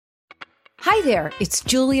Hi there, it's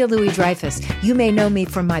Julia Louis-Dreyfus. You may know me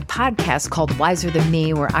from my podcast called Wiser Than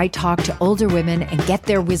Me, where I talk to older women and get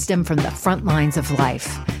their wisdom from the front lines of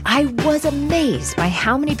life. I was amazed by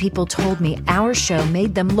how many people told me our show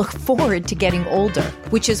made them look forward to getting older,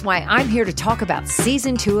 which is why I'm here to talk about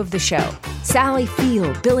season 2 of the show. Sally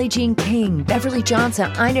Field, Billie Jean King, Beverly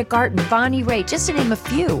Johnson, Ina Garten, Bonnie Raitt, just to name a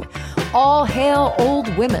few. All hail old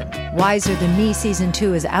women. Wiser Than Me season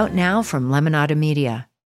 2 is out now from Lemonada Media.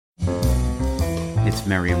 It's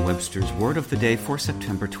Merriam-Webster's Word of the Day for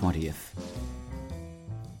September 20th.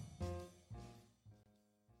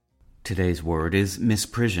 Today's word is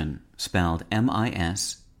misprision, spelled M-I-S-P-R-I-S-I-O-N.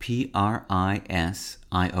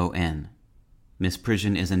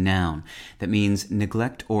 Misprision is a noun that means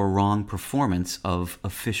neglect or wrong performance of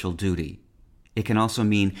official duty. It can also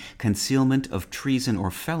mean concealment of treason or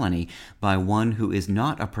felony by one who is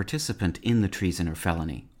not a participant in the treason or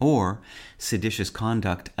felony, or seditious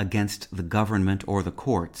conduct against the government or the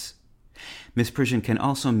courts. Misprision can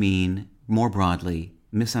also mean, more broadly,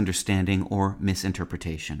 misunderstanding or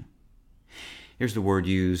misinterpretation. Here's the word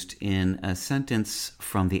used in a sentence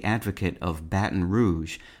from The Advocate of Baton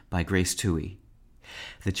Rouge by Grace Toohey.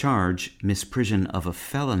 The charge, misprision of a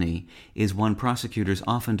felony, is one prosecutors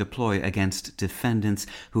often deploy against defendants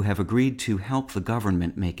who have agreed to help the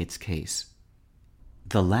government make its case.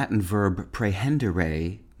 The Latin verb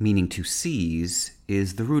prehendere, meaning to seize,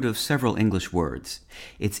 is the root of several English words.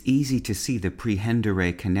 It's easy to see the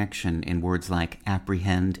prehendere connection in words like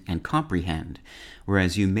apprehend and comprehend,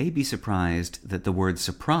 whereas you may be surprised that the word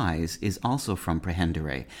surprise is also from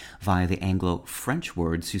prehendere, via the Anglo-French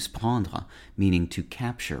word suspendre, meaning to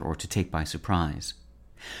capture or to take by surprise.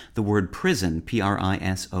 The word prison,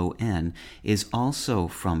 P-R-I-S-O-N, is also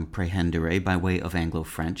from prehendere by way of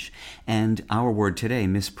Anglo-French, and our word today,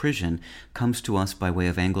 misprision, comes to us by way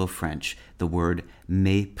of Anglo-French, the word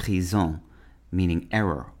misprision, meaning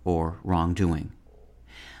error or wrongdoing.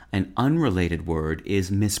 An unrelated word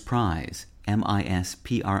is misprise,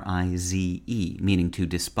 M-I-S-P-R-I-Z-E, meaning to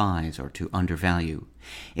despise or to undervalue.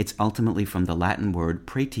 It's ultimately from the Latin word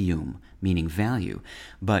pretium, meaning value,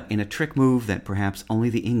 but in a trick move that perhaps only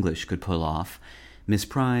the English could pull off,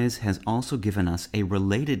 misprise has also given us a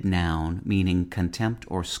related noun meaning contempt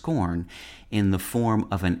or scorn in the form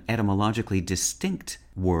of an etymologically distinct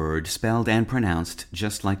word spelled and pronounced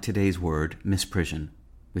just like today's word, misprision.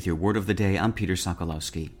 With your Word of the Day, I'm Peter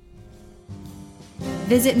Sokolowski.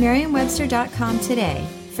 Visit Merriam-Webster.com today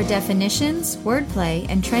for definitions, wordplay,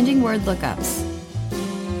 and trending word lookups.